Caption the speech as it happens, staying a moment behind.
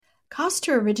Costs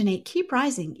to originate keep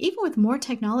rising, even with more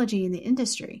technology in the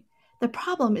industry. The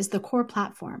problem is the core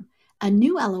platform. A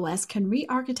new LOS can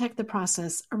re-architect the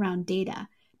process around data,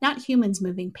 not humans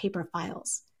moving paper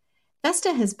files.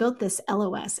 Vesta has built this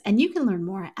LOS, and you can learn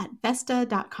more at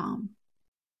Vesta.com.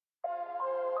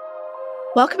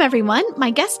 Welcome, everyone. My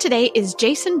guest today is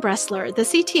Jason Bressler, the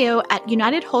CTO at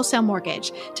United Wholesale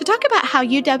Mortgage, to talk about how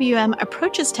UWM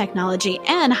approaches technology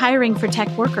and hiring for tech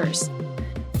workers.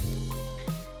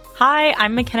 Hi,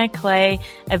 I'm McKenna Clay,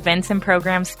 Events and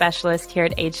Program Specialist here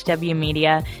at HW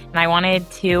Media, and I wanted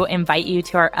to invite you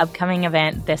to our upcoming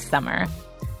event this summer.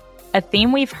 A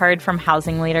theme we've heard from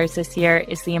housing leaders this year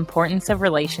is the importance of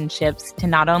relationships to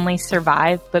not only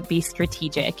survive, but be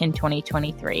strategic in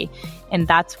 2023. And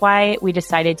that's why we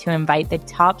decided to invite the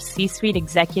top C-suite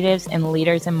executives and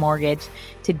leaders in mortgage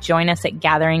to join us at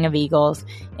Gathering of Eagles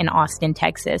in Austin,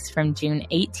 Texas from June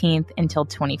 18th until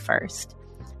 21st.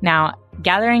 Now,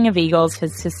 Gathering of Eagles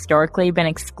has historically been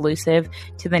exclusive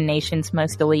to the nation's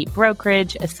most elite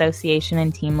brokerage, association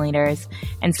and team leaders,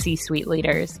 and C-suite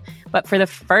leaders. But for the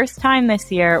first time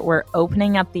this year, we're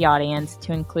opening up the audience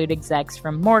to include execs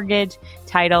from mortgage,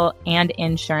 title, and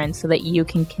insurance so that you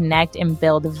can connect and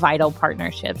build vital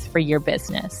partnerships for your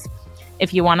business.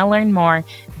 If you want to learn more,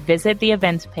 visit the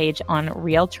events page on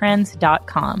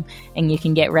realtrends.com, and you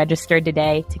can get registered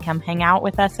today to come hang out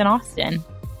with us in Austin.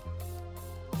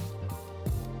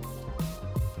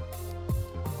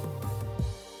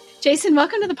 Jason,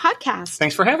 welcome to the podcast.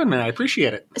 Thanks for having me. I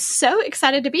appreciate it. So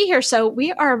excited to be here. So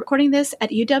we are recording this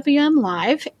at UWM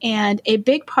Live, and a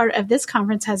big part of this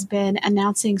conference has been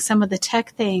announcing some of the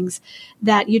tech things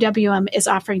that UWM is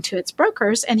offering to its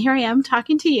brokers. And here I am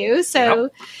talking to you.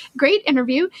 So Great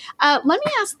interview. Let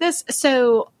me ask this.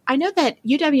 So I know that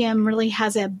UWM really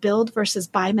has a build versus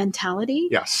buy mentality.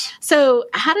 Yes. So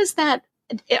how does that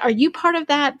Are you part of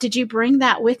that? Did you bring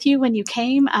that with you when you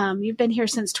came? You've been here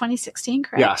since 2016,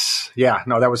 correct? Yes. Yeah.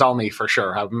 No, that was all me for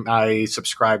sure. I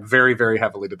subscribe very, very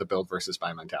heavily to the build versus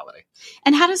buy mentality.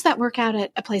 And how does that work out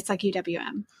at a place like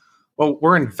UWM? Well,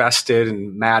 we're invested,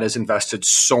 and Matt has invested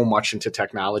so much into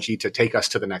technology to take us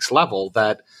to the next level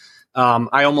that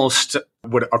I almost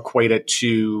would equate it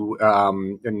to,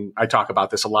 and I talk about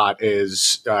this a lot,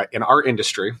 is in our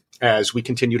industry, as we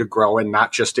continue to grow, and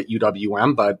not just at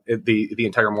UWM, but the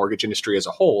entire mortgage industry as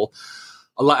a whole,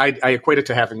 I equate it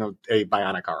to having a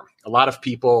bionic arm. A lot of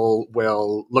people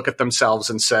will look at themselves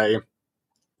and say,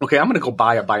 okay, I'm going to go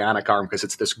buy a bionic arm because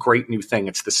it's this great new thing.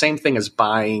 It's the same thing as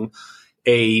buying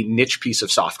a niche piece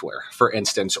of software, for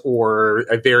instance, or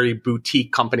a very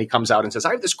boutique company comes out and says,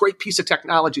 I have this great piece of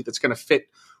technology that's going to fit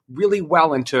really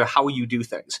well into how you do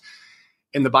things.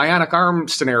 In the bionic arm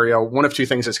scenario, one of two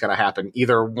things is going to happen.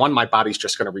 Either one, my body's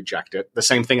just going to reject it. The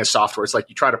same thing as software. It's like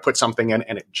you try to put something in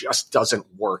and it just doesn't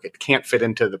work. It can't fit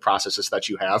into the processes that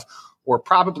you have. Or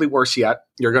probably worse yet,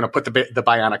 you're going to put the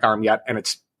bionic arm yet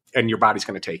and your body's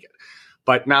going to take it.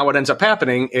 But now what ends up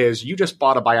happening is you just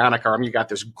bought a bionic arm. You got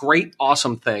this great,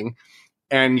 awesome thing,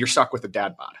 and you're stuck with a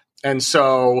dad bod. And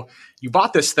so you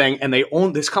bought this thing, and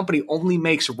this company only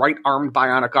makes right-armed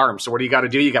bionic arms. So what do you got to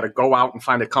do? You got to go out and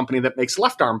find a company that makes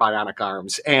left-arm bionic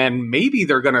arms. And maybe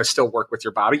they're going to still work with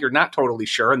your body. You're not totally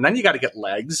sure. And then you got to get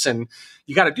legs, and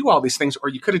you got to do all these things. Or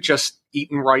you could have just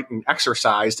eaten right and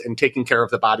exercised and taken care of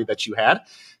the body that you had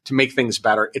to make things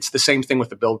better. It's the same thing with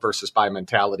the build versus buy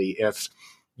mentality. If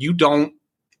you don't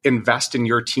invest in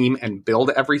your team and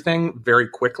build everything very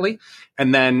quickly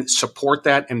and then support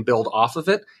that and build off of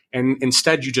it, and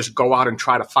instead you just go out and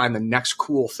try to find the next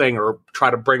cool thing or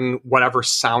try to bring whatever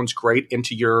sounds great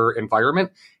into your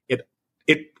environment,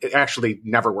 it actually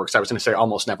never works. I was going to say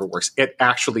almost never works. It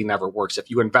actually never works. If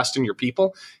you invest in your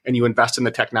people and you invest in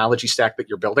the technology stack that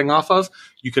you're building off of,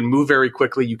 you can move very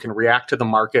quickly. You can react to the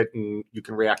market, and you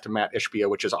can react to Matt Ishbia,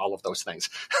 which is all of those things.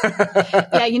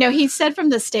 Yeah. He said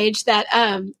from the stage that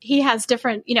he has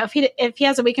different, if he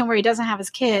has a weekend where he doesn't have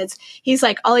his kids, he's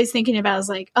like, all he's thinking about is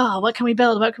like, oh, what can we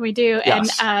build? What can we do?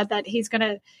 Yes. And that he's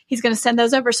going to send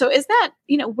those over. So is that,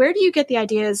 where do you get the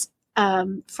ideas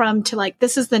from to like,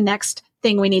 this is the next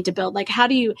thing we need to build? Like, how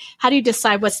do you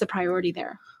decide what's the priority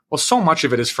there? Well, so much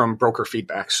of it is from broker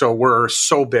feedback. So we're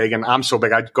so big, and I'm so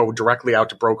big, I go directly out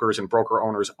to brokers and broker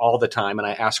owners all the time. And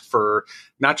I ask for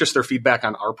not just their feedback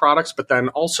on our products, but then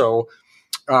also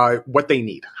what they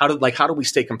need. How do we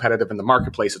stay competitive in the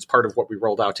marketplace? It's part of what we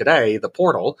rolled out today, the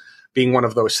portal being one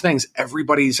of those things.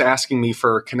 Everybody's asking me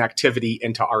for connectivity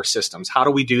into our systems. How do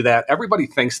we do that? Everybody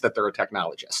thinks that they're a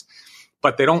technologist,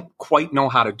 but they don't quite know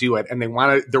how to do it. And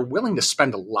they're willing to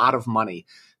spend a lot of money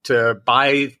to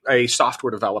buy a software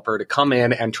developer to come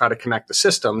in and try to connect the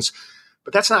systems.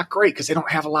 But that's not great because they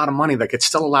don't have a lot of money. Like, it's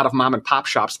still a lot of mom and pop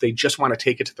shops. They just want to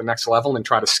take it to the next level and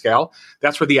try to scale.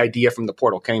 That's where the idea from the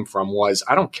portal came from, was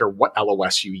I don't care what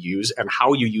LOS you use and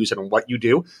how you use it and what you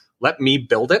do. Let me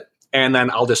build it, and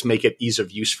then I'll just make it ease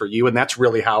of use for you. And that's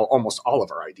really how almost all of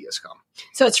our ideas come.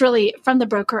 So it's really from the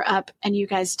broker up and you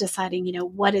guys deciding,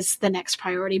 what is the next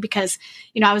priority? Because,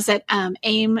 I was at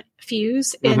AIM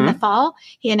Fuse in the fall.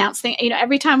 He announced things,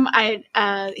 every time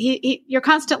you're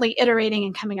constantly iterating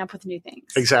and coming up with new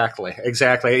things. Exactly.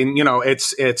 And,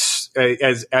 it's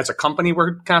as a company,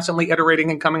 we're constantly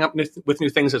iterating and coming up with new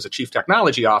things. As a chief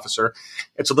technology officer,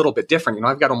 it's a little bit different.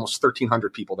 I've got almost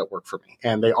 1,300 people that work for me,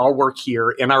 and they all work here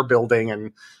in our building,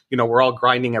 and we're all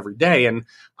grinding every day. And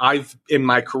in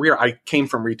my career, I came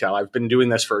from retail. I've been doing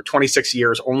this for 26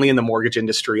 years, only in the mortgage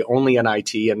industry, only in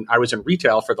IT. And I was in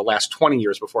retail for the last 20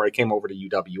 years before I came over to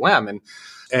UWM. And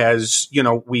as,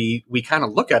 we kind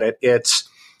of look at it, it's,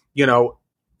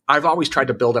 I've always tried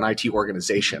to build an IT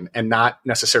organization and not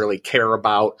necessarily care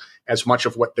about as much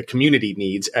of what the community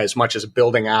needs as much as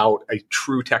building out a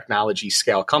true technology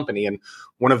scale company. And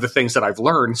one of the things that I've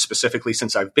learned specifically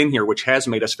since I've been here, which has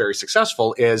made us very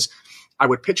successful, is I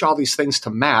would pitch all these things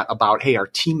to Matt about, hey, our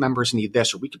team members need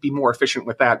this, or we could be more efficient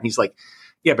with that. And he's like,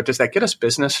 yeah, but does that get us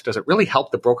business? Does it really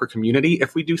help the broker community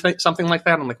if we do something like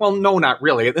that? I'm like, well, no, not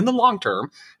really. In the long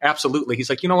term, absolutely. He's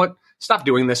like, you know what? Stop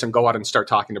doing this and go out and start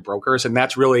talking to brokers. And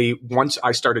that's really, once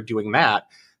I started doing that,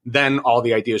 then all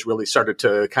the ideas really started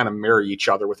to kind of marry each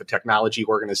other with the technology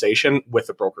organization with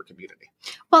the broker community.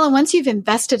 Well, and once you've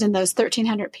invested in those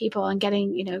 1,300 people and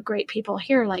getting, great people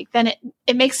here, then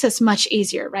it makes this much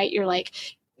easier, right? You're like,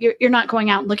 you're not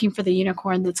going out and looking for the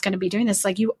unicorn that's going to be doing this.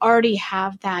 Like, you already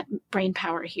have that brain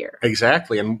power here.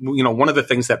 Exactly. And, one of the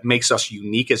things that makes us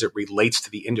unique as it relates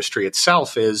to the industry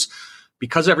itself is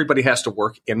because everybody has to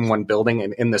work in one building,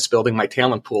 and in this building, my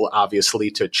talent pool,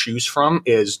 obviously, to choose from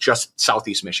is just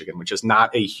Southeast Michigan, which is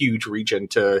not a huge region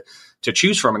to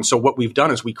choose from. And so what we've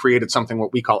done is we created something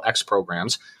what we call X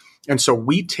programs. And so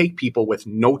we take people with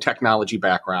no technology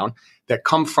background that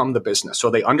come from the business. So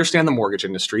they understand the mortgage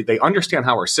industry. They understand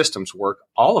how our systems work.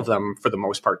 All of them, for the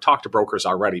most part, talk to brokers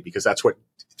already, because that's what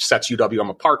sets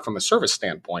UWM apart from a service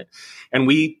standpoint. And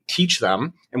we teach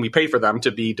them and we pay for them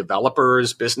to be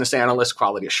developers, business analysts,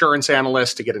 quality assurance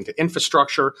analysts, to get into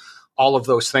infrastructure, all of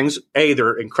those things.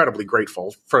 They're incredibly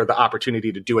grateful for the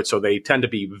opportunity to do it. So they tend to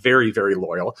be very, very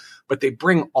loyal, but they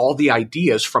bring all the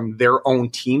ideas from their own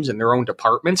teams and their own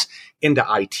departments into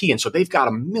IT. And so they've got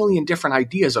a million different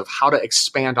ideas of how to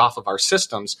expand off of our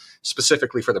systems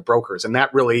specifically for the brokers. And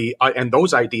that really, and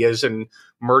those ideas and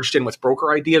merged in with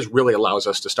broker ideas really allows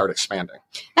us to start expanding.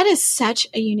 That is such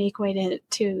a unique way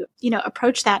to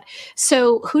approach that.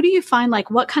 So who do you find,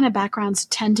 what kind of backgrounds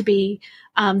tend to be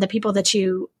the people that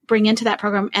you bring into that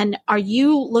program? And are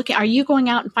you going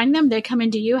out and finding them? They come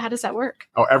into you? How does that work?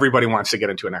 Oh, everybody wants to get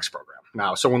into an X program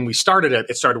now. So when we started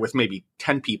it started with maybe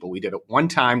 10 people. We did it one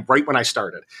time right when I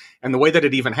started. And the way that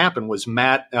it even happened was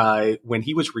Matt, when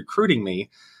he was recruiting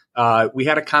me, we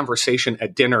had a conversation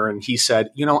at dinner, and he said,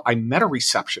 I met a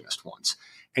receptionist once,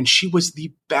 and she was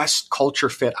the best culture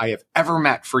fit I have ever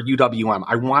met for UWM.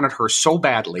 I wanted her so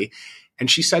badly. And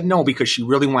she said no, because she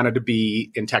really wanted to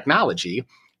be in technology.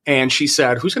 And she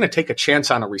said, who's going to take a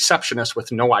chance on a receptionist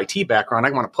with no IT background?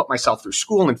 I want to put myself through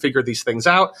school and figure these things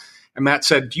out. And Matt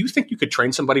said, do you think you could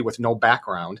train somebody with no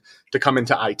background to come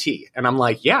into IT? And I'm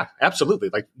like, yeah,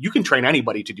 absolutely. You can train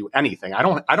anybody to do anything. I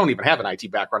don't even have an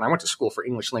IT background. I went to school for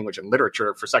English language and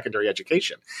literature for secondary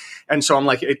education. And so I'm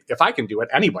like, if I can do it,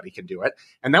 anybody can do it.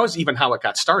 And that was even how it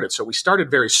got started. So we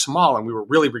started very small, and we were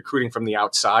really recruiting from the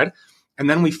outside. And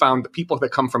then we found the people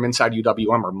that come from inside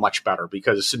UWM are much better,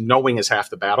 because knowing is half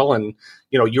the battle. And,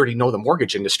 you already know the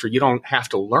mortgage industry. You don't have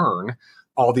to learn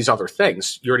all these other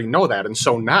things. You already know that. And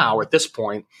so now at this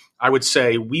point, I would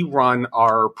say we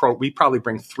probably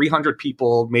bring 300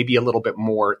 people, maybe a little bit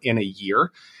more in a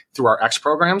year through our X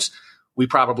programs. We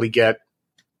probably get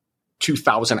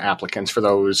 2,000 applicants for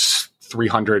those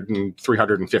 300 and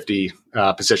 350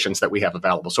 positions that we have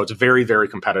available. So it's very, very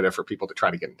competitive for people to try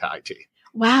to get into IT.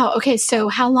 Wow. Okay. So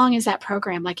how long is that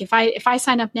program? If I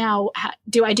sign up now,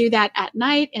 do I do that at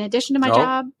night in addition to my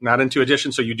job? Not into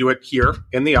addition. So you do it here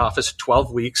in the office,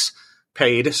 12 weeks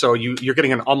paid. So you're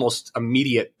getting an almost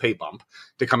immediate pay bump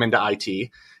to come into IT.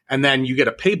 And then you get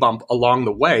a pay bump along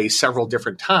the way several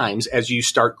different times as you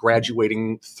start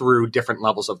graduating through different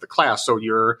levels of the class. So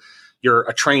you're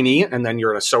a trainee, and then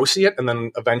you're an associate, and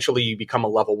then eventually you become a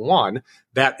level 1.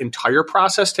 That entire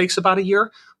process takes about a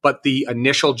year, but the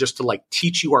initial, just to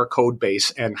teach you our code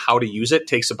base and how to use it,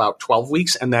 takes about 12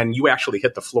 weeks. And then you actually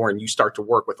hit the floor and you start to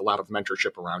work with a lot of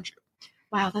mentorship around you.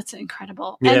 Wow, that's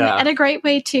incredible. Yeah. And a great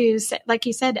way to, like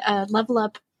you said, level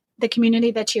up the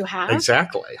community that you have.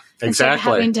 Exactly. Instead of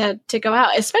having to go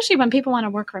out, especially when people want to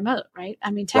work remote, right?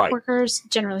 I mean, tech workers,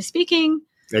 generally speaking.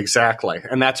 Exactly.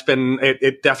 And that's been,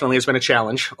 it definitely has been a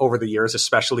challenge over the years,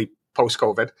 especially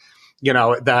post-COVID.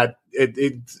 That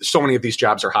so many of these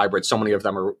jobs are hybrid. So many of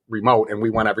them are remote, and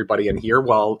we want everybody in here.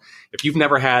 Well, if you've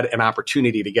never had an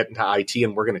opportunity to get into IT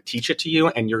and we're going to teach it to you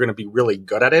and you're going to be really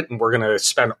good at it, and we're going to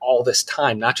spend all this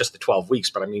time, not just the 12 weeks,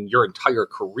 but I mean, your entire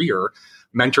career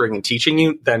mentoring and teaching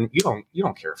you, then you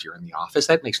don't care if you're in the office.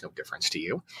 That makes no difference to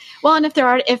you. Well, and if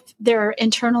there are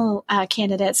internal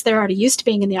candidates, they're already used to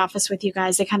being in the office with you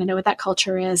guys. They kind of know what that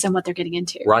culture is and what they're getting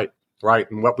into. Right.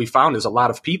 And what we found is a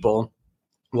lot of people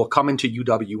will come into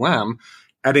UWM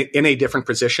in a different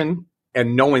position,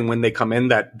 and knowing when they come in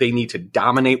that they need to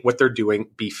dominate what they're doing,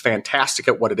 be fantastic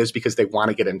at what it is because they want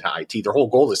to get into IT. Their whole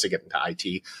goal is to get into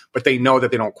IT, but they know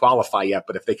that they don't qualify yet.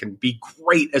 But if they can be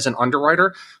great as an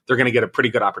underwriter, they're going to get a pretty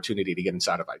good opportunity to get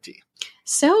inside of IT.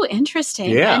 So interesting.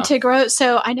 Yeah. And to grow.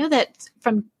 So I know that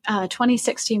from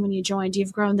 2016, when you joined,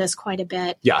 you've grown this quite a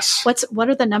bit. Yes. What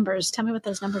are the numbers? Tell me what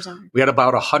those numbers are. We had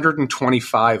about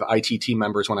 125 IT team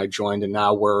members when I joined, and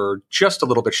now we're just a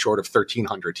little bit short of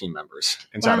 1,300 team members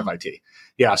inside of IT.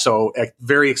 Yeah. So a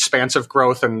very expansive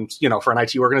growth, and, for an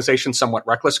IT organization, somewhat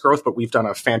reckless growth, but we've done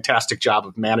a fantastic job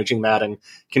of managing that and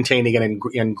containing it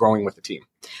and growing with the team.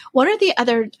 What are the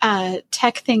other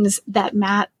tech things that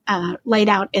Matt laid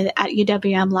out at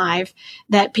UWM Live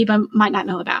that people might not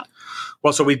know about?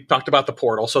 Well, so we talked about the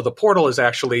portal. So the portal is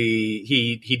actually,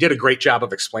 he did a great job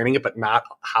of explaining it, but not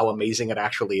how amazing it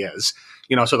actually is.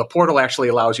 So the portal actually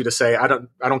allows you to say, I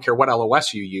don't care what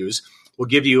LOS you use. We'll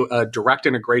give you a direct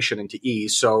integration into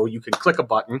Ease. So you can click a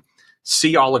button,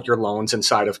 see all of your loans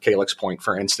inside of Calyx Point,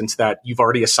 for instance, that you've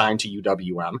already assigned to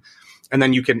UWM. And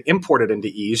then you can import it into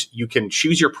Ease. You can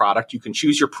choose your product. You can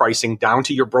choose your pricing down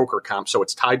to your broker comp, so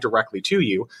it's tied directly to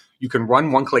you. You can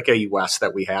run one-click AUS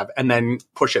that we have and then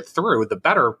push it through. The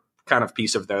better kind of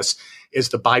piece of this is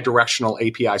the bidirectional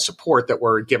API support that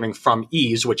we're giving from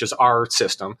Ease, which is our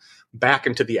system, back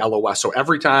into the LOS. So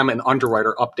every time an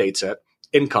underwriter updates it,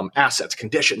 income, assets,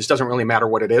 conditions, doesn't really matter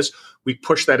what it is, we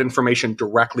push that information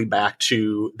directly back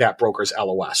to that broker's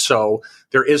LOS. So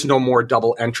there is no more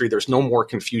double entry. There's no more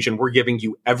confusion. We're giving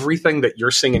you everything that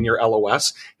you're seeing in your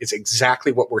LOS. It's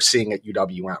exactly what we're seeing at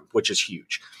UWM, which is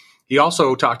huge. He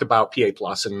also talked about PA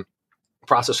Plus and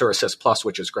Processor Assist Plus,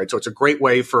 which is great. So it's a great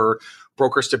way for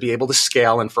brokers to be able to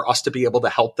scale and for us to be able to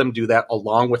help them do that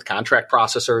along with contract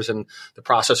processors and the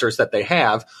processors that they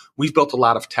have. We've built a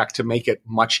lot of tech to make it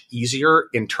much easier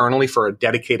internally for a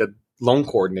dedicated loan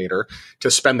coordinator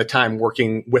to spend the time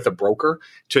working with a broker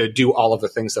to do all of the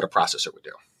things that a processor would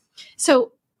do.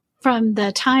 So from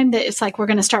the time that it's like, we're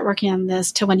going to start working on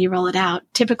this to when you roll it out,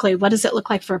 typically, what does it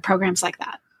look like for programs like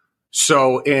that?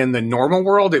 So in the normal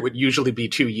world, it would usually be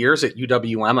 2 years. At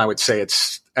UWM, I would say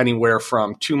it's anywhere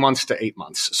from 2 months to 8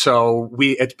 months. So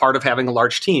it's part of having a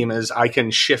large team is I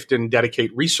can shift and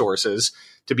dedicate resources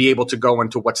to be able to go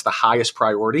into what's the highest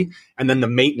priority and then the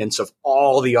maintenance of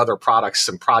all the other products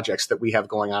and projects that we have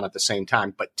going on at the same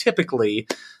time. But typically,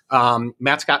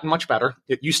 Matt's gotten much better.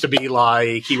 It used to be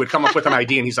like he would come up with an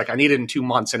idea and he's like, I need it in 2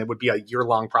 months, and it would be a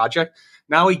year-long project.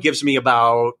 Now he gives me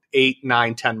about 8,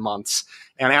 9, 10 months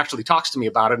and actually talks to me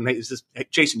about it. And he says, hey,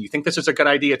 Jason, you think this is a good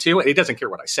idea too? And he doesn't care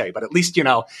what I say, but at least, he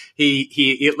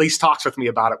at least talks with me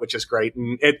about it, which is great.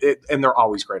 And and they're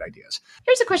always great ideas.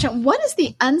 Here's a question. What is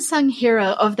the unsung hero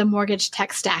of the mortgage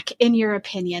tech stack, in your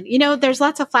opinion? There's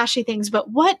lots of flashy things, but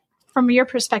what, from your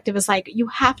perspective, is like, you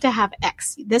have to have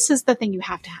X. This is the thing you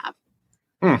have to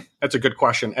have. That's a good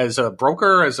question. As a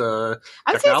broker, as a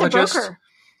I would technologist, say as a broker.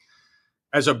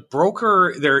 As a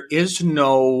broker, there is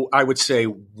no, I would say,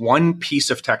 one piece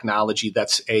of technology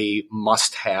that's a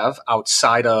must-have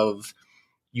outside of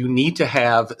you need to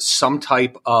have some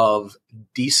type of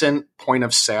decent point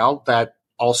of sale that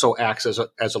also acts as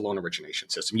a loan origination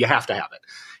system. You have to have it.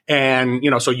 And,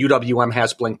 so UWM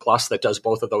has Blink Plus that does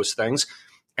both of those things,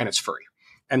 and it's free.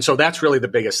 And so that's really the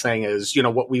biggest thing is,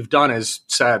 what we've done is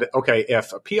said, okay,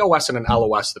 if a POS and an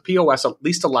LOS, the POS at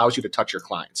least allows you to touch your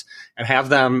clients and have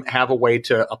them have a way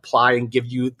to apply and give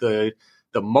you the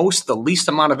least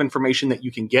amount of information that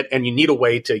you can get. And you need a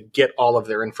way to get all of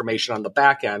their information on the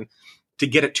back end to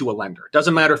get it to a lender. It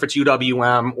doesn't matter if it's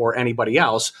UWM or anybody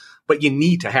else, but you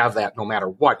need to have that no matter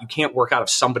what. You can't work out of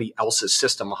somebody else's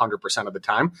system 100% of the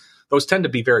time. Those tend to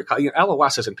be very,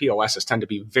 LOSs and POSs tend to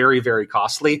be very, very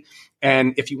costly.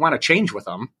 And if you want to change with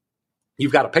them,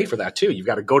 you've got to pay for that too. You've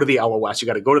got to go to the LOS, you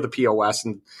got to go to the POS,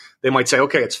 and they might say,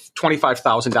 okay, it's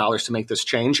 $25,000 to make this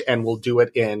change, and we'll do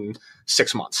it in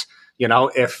 6 months.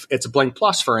 If it's a Blink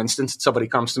Plus, for instance, somebody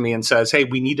comes to me and says, hey,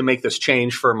 we need to make this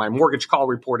change for my mortgage call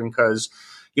reporting because,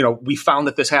 we found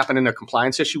that this happened in a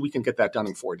compliance issue. We can get that done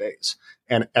in 4 days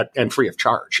and free of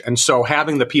charge. And so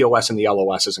having the POS and the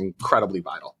LOS is incredibly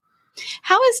vital.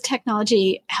 How is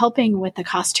technology helping with the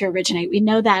cost to originate? We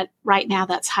know that right now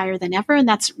that's higher than ever. And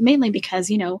that's mainly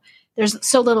because, there's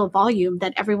so little volume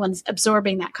that everyone's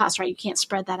absorbing that cost, right? You can't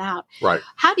spread that out. Right.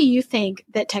 How do you think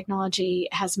that technology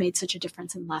has made such a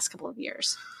difference in the last couple of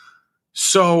years?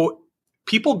 So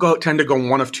people tend to go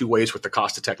one of two ways with the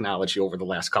cost of technology over the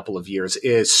last couple of years.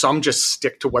 Is some just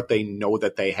stick to what they know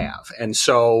that they have. And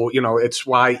so, it's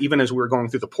why even as we were going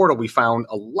through the portal, we found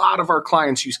a lot of our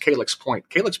clients use Calyx Point.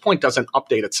 Calyx Point doesn't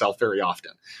update itself very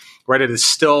often, right? It is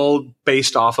still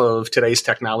based off of today's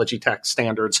tech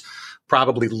standards,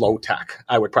 probably low tech,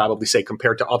 I would probably say,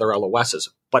 compared to other LOSs,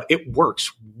 but it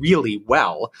works really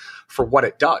well for what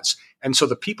it does. And so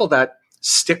the people that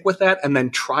stick with that and then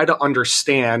try to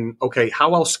understand, okay,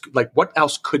 how else, what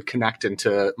else could connect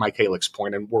into my Calyx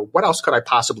Point and what else could I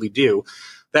possibly do?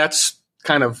 That's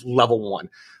kind of level one.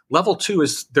 Level two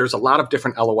is there's a lot of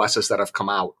different LOSs that have come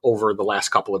out over the last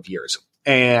couple of years.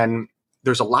 And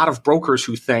there's a lot of brokers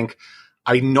who think,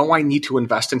 I know I need to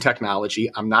invest in technology.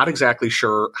 I'm not exactly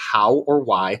sure how or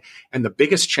why. And the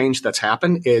biggest change that's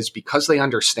happened is because they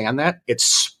understand that, it's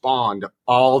spawned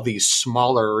all these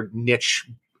smaller niche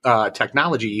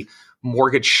technology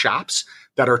mortgage shops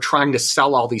that are trying to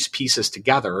sell all these pieces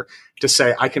together to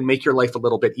say, I can make your life a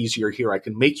little bit easier here. I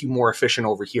can make you more efficient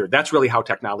over here. That's really how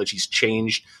technology's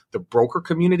changed the broker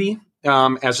community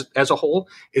as a whole,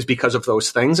 is because of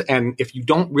those things. And if you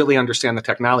don't really understand the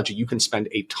technology, you can spend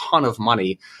a ton of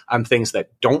money on things that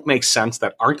don't make sense,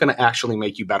 that aren't going to actually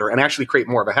make you better and actually create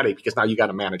more of a headache because now you got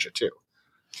to manage it too.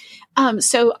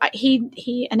 So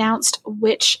he announced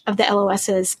which of the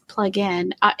LOSs plug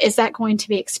in. Is that going to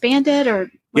be expanded or?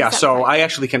 Yeah, so I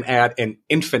actually can add an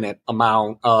infinite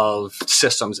amount of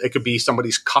systems. It could be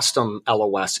somebody's custom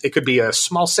LOS. It could be a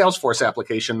small Salesforce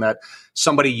application that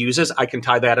somebody uses. I can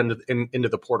tie that into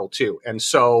the portal too. And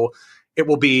so it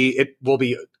will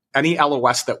be any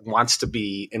LOS that wants to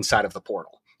be inside of the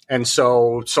portal. And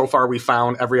so far we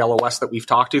found every LOS that we've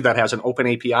talked to that has an open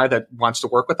API that wants to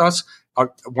work with us,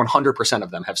 100%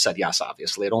 of them have said yes,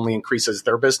 obviously. It only increases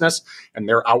their business and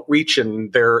their outreach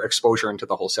and their exposure into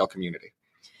the wholesale community.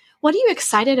 What are you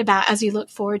excited about as you look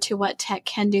forward to what tech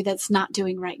can do that's not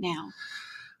doing right now?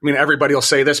 I mean, everybody will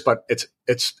say this, but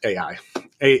it's AI.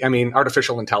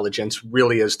 Artificial intelligence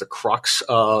really is the crux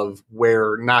of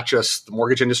where not just the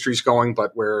mortgage industry is going,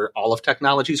 but where all of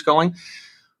technology is going.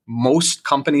 Most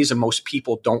companies and most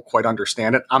people don't quite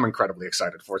understand it. I'm incredibly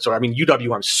excited for it. So,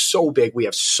 UWM is so big. We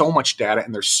have so much data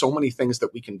and there's so many things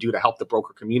that we can do to help the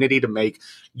broker community to make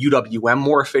UWM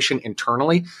more efficient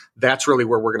internally. That's really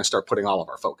where we're going to start putting all of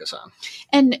our focus on.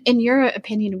 And in your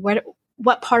opinion,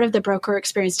 what part of the broker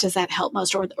experience does that help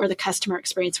most, or the customer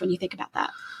experience when you think about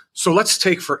that? So let's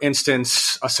take, for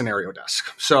instance, a scenario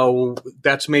desk. So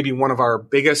that's maybe one of our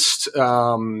biggest,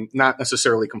 not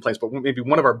necessarily complaints, but maybe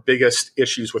one of our biggest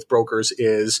issues with brokers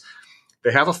is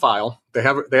they have a file, they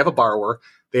have a borrower,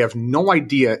 they have no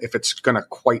idea if it's going to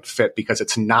quite fit because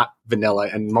it's not vanilla,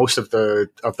 and most of the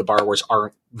borrowers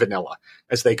aren't vanilla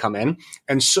as they come in.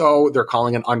 And so they're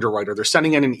calling an underwriter, they're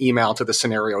sending in an email to the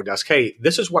scenario desk, hey,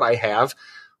 this is what I have.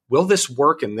 Will this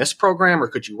work in this program, or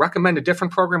could you recommend a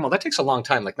different program? Well, that takes a long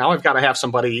time. Like now I've got to have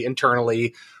somebody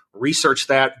internally research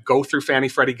that, go through Fannie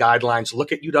Freddie guidelines,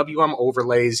 look at UWM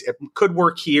overlays. It could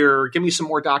work here. Give me some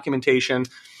more documentation.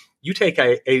 You take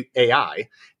AI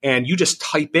and you just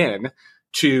type in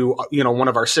to one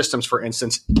of our systems, for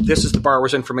instance, this is the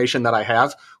borrower's information that I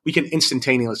have. We can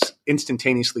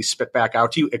instantaneously spit back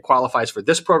out to you. It qualifies for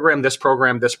this program,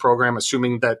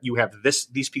 assuming that you have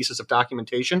these pieces of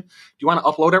documentation. Do you want to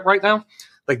upload it right now?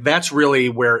 Like that's really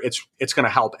where it's going to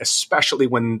help, especially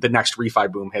when the next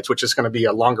refi boom hits, which is going to be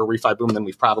a longer refi boom than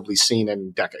we've probably seen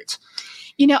in decades.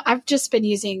 I've just been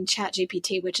using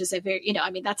ChatGPT, which is a very,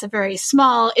 that's a very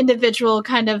small individual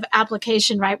kind of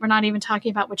application, right? We're not even talking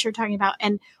about what you're talking about.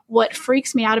 And what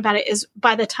freaks me out about it is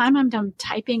by the time I'm done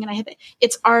typing and I hit it,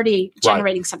 it's already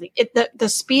generating something. The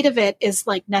speed of it is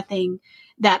like nothing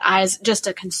that I, as just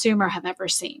a consumer, have ever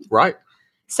seen. Right.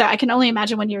 So I can only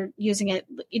imagine when you're using it,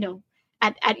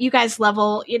 at you guys'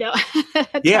 level,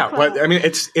 Yeah, well,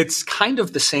 it's kind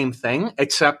of the same thing,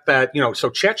 except that, so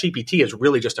ChatGPT is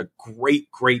really just a great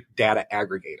data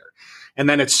aggregator. And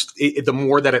then the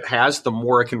more that it has, the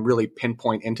more it can really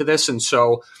pinpoint into this. And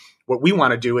so what we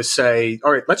want to do is say,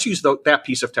 all right, let's use that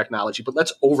piece of technology, but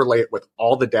let's overlay it with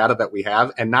all the data that we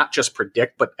have and not just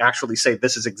predict, but actually say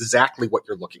this is exactly what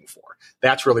you're looking for.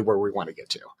 That's really where we want to get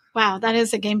to. Wow, that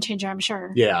is a game changer, I'm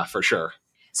sure. Yeah, for sure.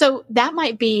 So that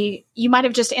might be, you might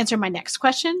have just answered my next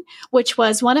question, which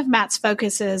was one of Matt's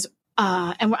focuses,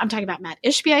 and I'm talking about Matt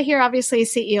Ishbia here, obviously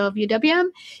CEO of UWM,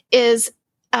 is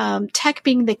tech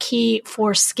being the key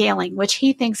for scaling, which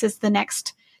he thinks is the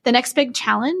next big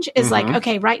challenge is like,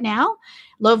 okay, right now,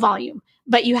 low volume,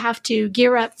 but you have to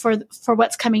gear up for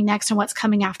what's coming next and what's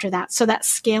coming after that. So that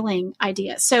scaling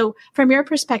idea. So from your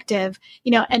perspective,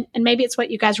 and maybe it's what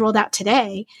you guys rolled out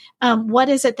today. What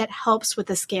is it that helps with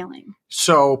the scaling?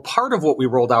 So part of what we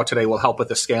rolled out today will help with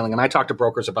the scaling. And I talk to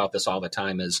brokers about this all the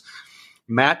time is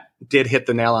Matt did hit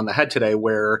the nail on the head today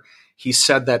where he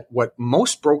said that what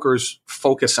most brokers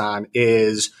focus on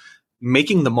is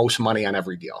making the most money on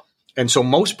every deal. And so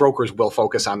most brokers will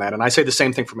focus on that. And I say the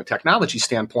same thing from a technology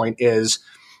standpoint is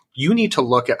you need to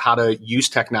look at how to use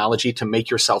technology to make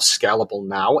yourself scalable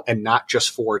now and not just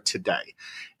for today.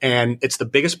 And it's the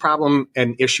biggest problem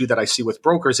and issue that I see with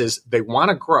brokers is they want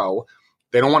to grow.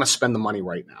 They don't want to spend the money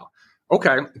right now.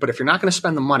 Okay, but if you're not going to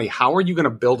spend the money, how are you going to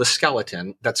build a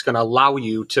skeleton that's going to allow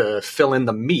you to fill in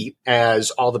the meat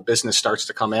as all the business starts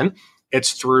to come in?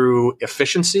 It's through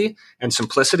efficiency and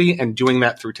simplicity and doing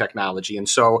that through technology. And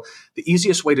so the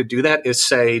easiest way to do that is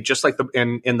say, just like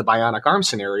in the bionic arm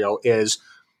scenario is,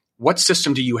 what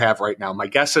system do you have right now? My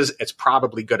guess is it's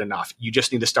probably good enough. You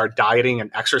just need to start dieting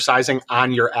and exercising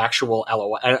on your actual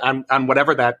LOI, on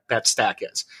whatever that stack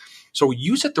is. So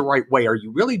use it the right way. Are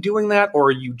you really doing that? Or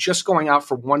are you just going out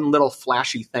for one little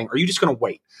flashy thing? Are you just going to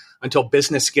wait until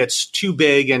business gets too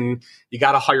big and you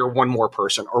got to hire one more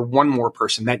person or one more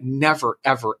person? That never,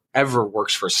 ever, ever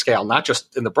works for scale, not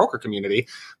just in the broker community,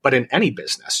 but in any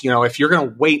business. If you're going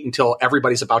to wait until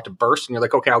everybody's about to burst and you're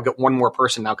like, okay, I'll get one more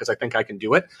person now because I think I can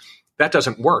do it. That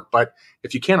doesn't work. But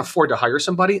if you can't afford to hire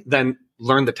somebody, then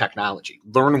learn the technology,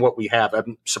 learn what we have.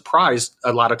 I'm surprised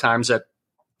a lot of times at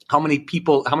how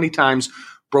many times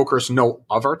brokers know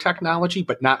of our technology,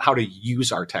 but not how to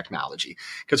use our technology.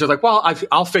 Because they're like, well,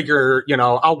 I'll figure,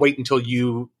 I'll wait until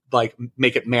you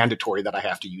make it mandatory that I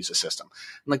have to use a system.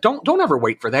 I'm like, don't ever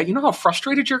wait for that. You know how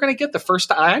frustrated you're going to get the first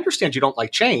time. I understand you don't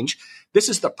like change. This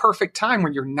is the perfect time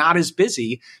when you're not as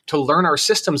busy to learn our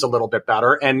systems a little bit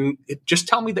better. And just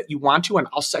tell me that you want to, and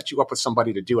I'll set you up with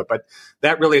somebody to do it. But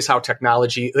that really is how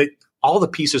technology, all the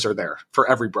pieces are there for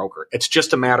every broker. It's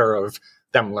just a matter of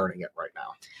them learning it right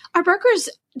now. Are brokers,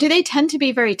 do they tend to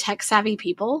be very tech savvy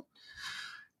people?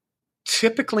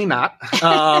 Typically not.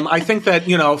 I think that,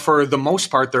 for the most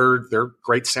part, they're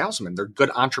great salesmen. They're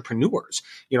good entrepreneurs.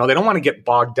 They don't want to get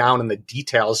bogged down in the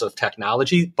details of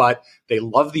technology, but they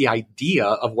love the idea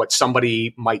of what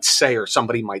somebody might say or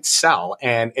somebody might sell.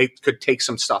 And it could take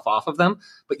some stuff off of them,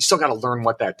 but you still got to learn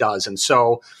what that does. And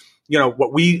so,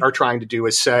 what we are trying to do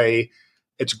is say,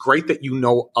 it's great that you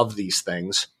know of these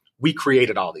things. We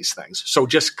created all these things. So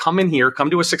just come in here, come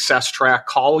to a success track,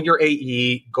 call your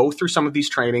AE, go through some of these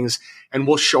trainings, and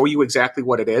we'll show you exactly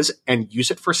what it is and use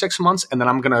it for 6 months. And then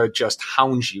I'm going to just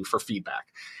hound you for feedback.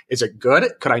 Is it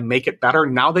good? Could I make it better?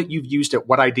 Now that you've used it,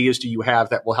 what ideas do you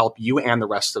have that will help you and the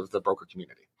rest of the broker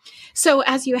community? So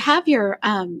as you have your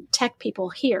tech people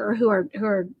here who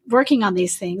are working on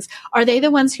these things, are they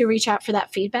the ones who reach out for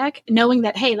that feedback, knowing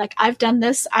that, hey, I've done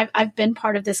this, I've been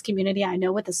part of this community, I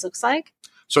know what this looks like?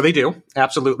 So they do.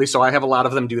 Absolutely. So I have a lot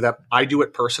of them do that. I do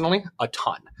it personally a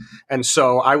ton. And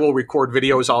so I will record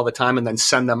videos all the time and then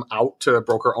send them out to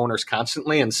broker owners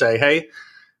constantly and say, hey,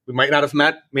 we might not have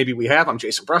met. Maybe we have. I'm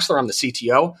Jason Bressler. I'm the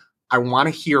CTO. I want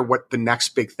to hear what the next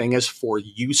big thing is for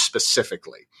you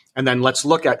specifically. And then let's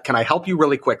look at, can I help you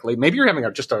really quickly? Maybe you're having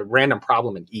just a random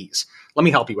problem in ease. Let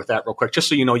me help you with that real quick, just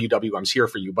so you know UWM's here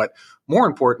for you. But more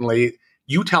importantly,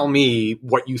 you tell me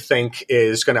what you think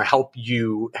is going to help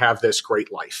you have this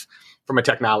great life from a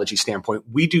technology standpoint.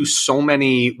 We do so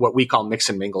many what we call mix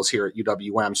and mingles here at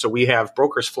UWM. So we have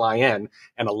brokers fly in,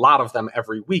 and a lot of them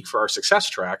every week for our success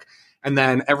track. And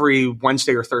then every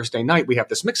Wednesday or Thursday night, we have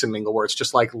this mix and mingle where it's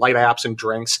just like light apps and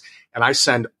drinks. And I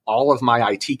send all of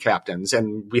my IT captains,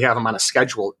 and we have them on a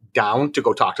schedule, down to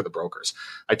go talk to the brokers.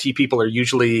 IT people are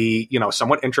usually,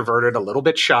 somewhat introverted, a little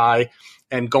bit shy.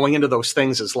 And going into those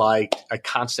things is like a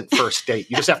constant first date.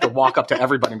 You just have to walk up to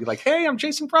everybody and be like, hey, I'm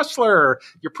Jason Bressler.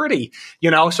 You're pretty,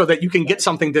 so that you can get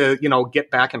something to, get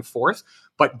back and forth.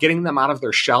 but getting them out of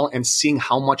their shell and seeing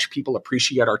how much people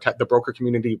appreciate the broker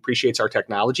community appreciates our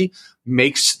technology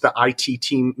makes the IT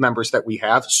team members that we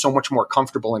have so much more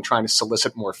comfortable in trying to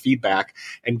solicit more feedback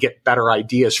and get better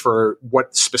ideas for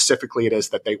what specifically it is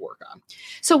that they work on.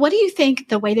 So what do you think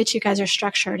the way that you guys are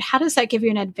structured, how does that give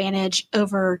you an advantage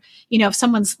over, if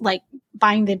someone's like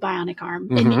buying the bionic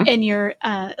arm in your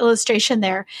illustration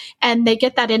there, and they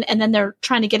get that in and then they're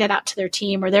trying to get it out to their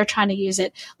team or they're trying to use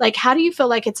it? Like, how do you feel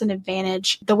like it's an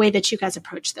advantage the way that you guys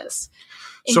approach this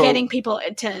in getting people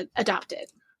to adopt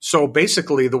it? So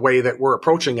basically the way that we're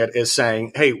approaching it is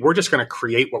saying, hey, we're just going to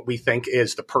create what we think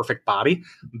is the perfect body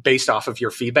based off of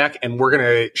your feedback. And we're going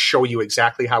to show you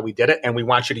exactly how we did it. And we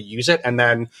want you to use it. And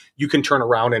then you can turn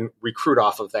around and recruit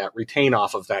off of that, retain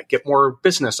off of that, get more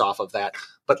business off of that.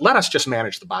 But let us just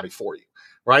manage the body for you,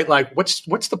 right? Like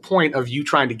what's the point of you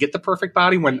trying to get the perfect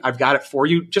body when I've got it for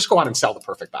you? Just go out and sell the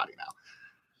perfect body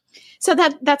now. So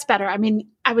that's better. I mean,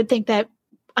 I would think that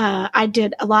I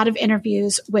did a lot of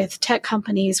interviews with tech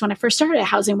companies when I first started at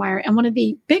Housing Wire. And one of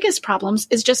the biggest problems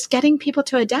is just getting people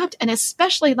to adapt, and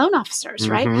especially loan officers,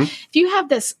 right? If you have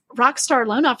this rock star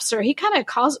loan officer, he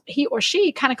or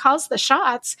she kind of calls the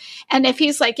shots. And if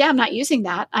he's like, yeah, I'm not using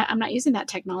that. I'm not using that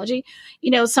technology.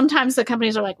 Sometimes the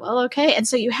companies are like, well, okay. And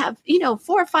so you have, 4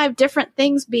 or 5 different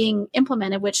things being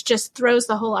implemented, which just throws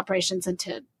the whole operations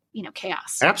into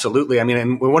chaos. Absolutely. I mean,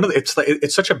 and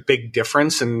it's such a big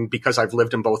difference. And because I've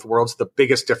lived in both worlds, the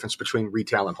biggest difference between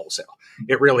retail and wholesale,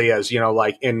 it really is,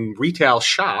 like in retail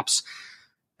shops,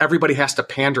 everybody has to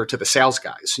pander to the sales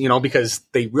guys, because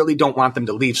they really don't want them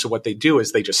to leave. So what they do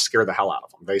is they just scare the hell out of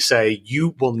them. They say,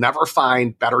 you will never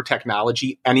find better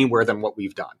technology anywhere than what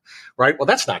we've done, right? Well,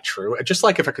 that's not true. Just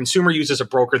like if a consumer uses a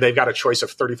broker, they've got a choice of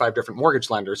 35 different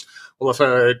mortgage lenders. Well,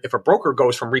 if a broker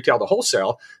goes from retail to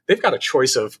wholesale, they've got a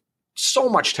choice of so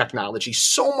much technology,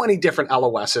 so many different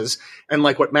LOSs. And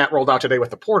like what Matt rolled out today with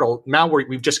the portal, now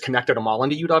we've just connected them all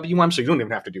into UWM. So you don't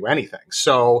even have to do anything.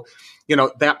 So,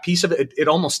 that piece of it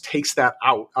almost takes that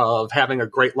out of having a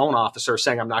great loan officer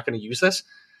saying, I'm not going to use this.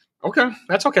 Okay,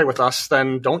 that's okay with us.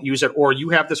 Then don't use it. Or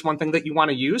you have this one thing that you want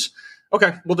to use.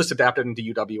 Okay, we'll just adapt it into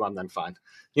UWM, then fine.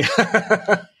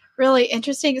 Yeah. Really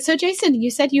interesting. So Jason,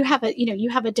 you said you have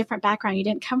a different background. You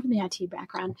didn't come from the IT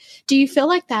background. Do you feel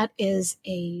like that is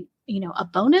a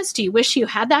bonus? Do you wish you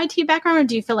had the IT background, or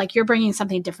do you feel like you're bringing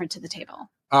something different to the table?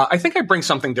 I think I bring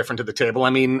something different to the table. I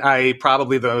mean, I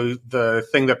probably the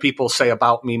thing that people say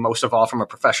about me most of all from a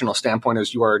professional standpoint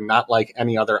is you are not like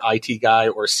any other IT guy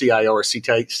or CIO or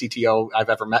CTO I've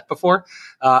ever met before.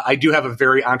 I do have a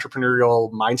very entrepreneurial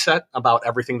mindset about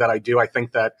everything that I do. I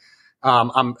think that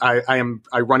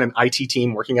I run an IT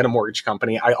team working at a mortgage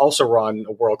company. I also run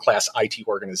a world-class IT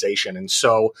organization. And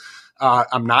so,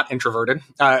 I'm not introverted.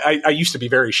 I used to be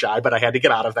very shy, but I had to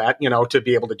get out of that, to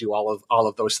be able to do all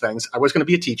of those things. I was going to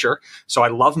be a teacher. So I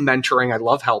love mentoring. I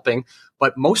love helping.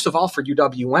 But most of all for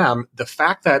UWM, the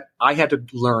fact that I had to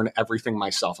learn everything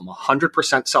myself. I'm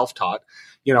 100% self-taught.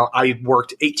 I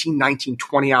worked 18, 19,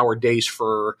 20-hour days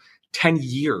for 10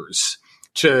 years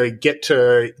to get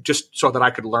to just so that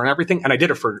I could learn everything. And I did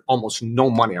it for almost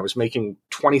no money. I was making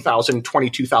 $20,000,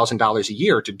 $22,000 a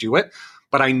year to do it.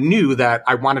 But I knew that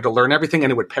I wanted to learn everything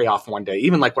and it would pay off one day,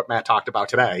 even like what Matt talked about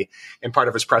today in part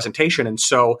of his presentation. And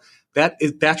so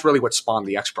that's really what spawned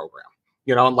the X program.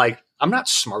 I'm not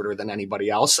smarter than anybody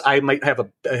else. I might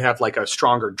have like a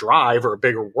stronger drive or a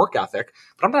bigger work ethic,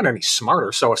 but I'm not any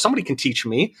smarter. So if somebody can teach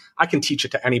me, I can teach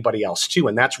it to anybody else too.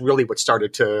 And that's really what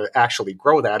started to actually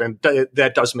grow that. And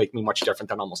that does make me much different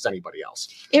than almost anybody else.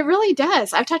 It really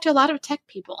does. I've talked to a lot of tech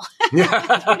people.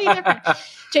 It's pretty different.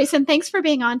 Jason, thanks for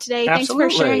being on today. Absolutely.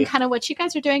 Thanks for sharing kind of what you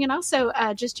guys are doing and also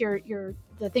just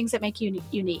the things that make you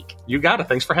unique. You got it.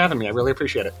 Thanks for having me. I really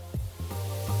appreciate it.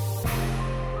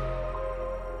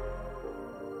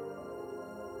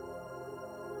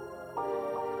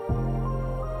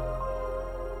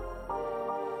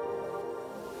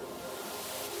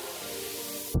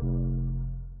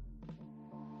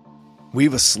 We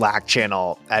have a Slack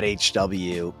channel at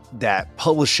HW that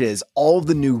publishes all of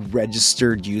the new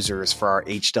registered users for our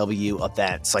HW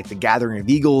events, like the Gathering of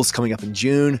Eagles coming up in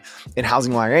June and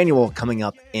Housing Wire Annual coming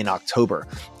up in October.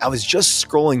 I was just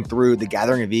scrolling through the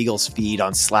Gathering of Eagles feed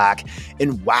on Slack,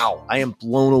 and wow, I am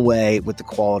blown away with the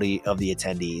quality of the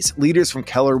attendees. Leaders from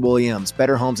Keller Williams,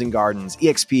 Better Homes and Gardens,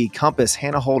 EXP, Compass,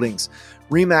 Hannah Holdings,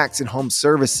 Remax and Home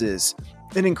Services,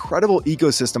 and incredible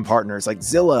ecosystem partners like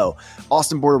Zillow,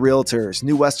 Austin Board of Realtors,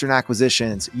 New Western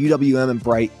Acquisitions, UWM, and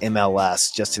Bright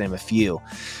MLS, just to name a few.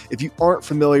 If you aren't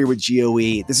familiar with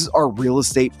GOE, this is our real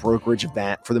estate brokerage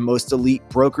event for the most elite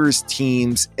brokers,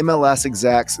 teams, MLS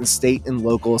execs, and state and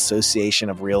local association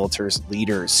of realtors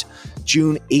leaders.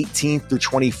 June 18th through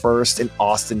 21st in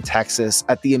Austin, Texas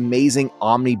at the amazing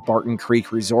Omni Barton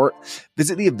Creek Resort.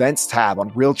 Visit the events tab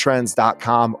on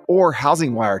realtrends.com or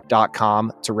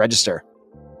housingwire.com to register.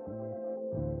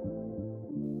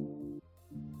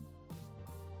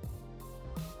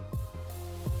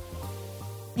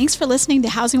 Thanks for listening to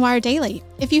Housing Wire Daily.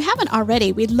 If you haven't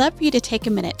already, we'd love for you to take a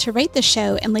minute to rate the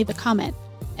show and leave a comment.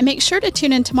 And make sure to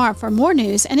tune in tomorrow for more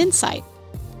news and insight.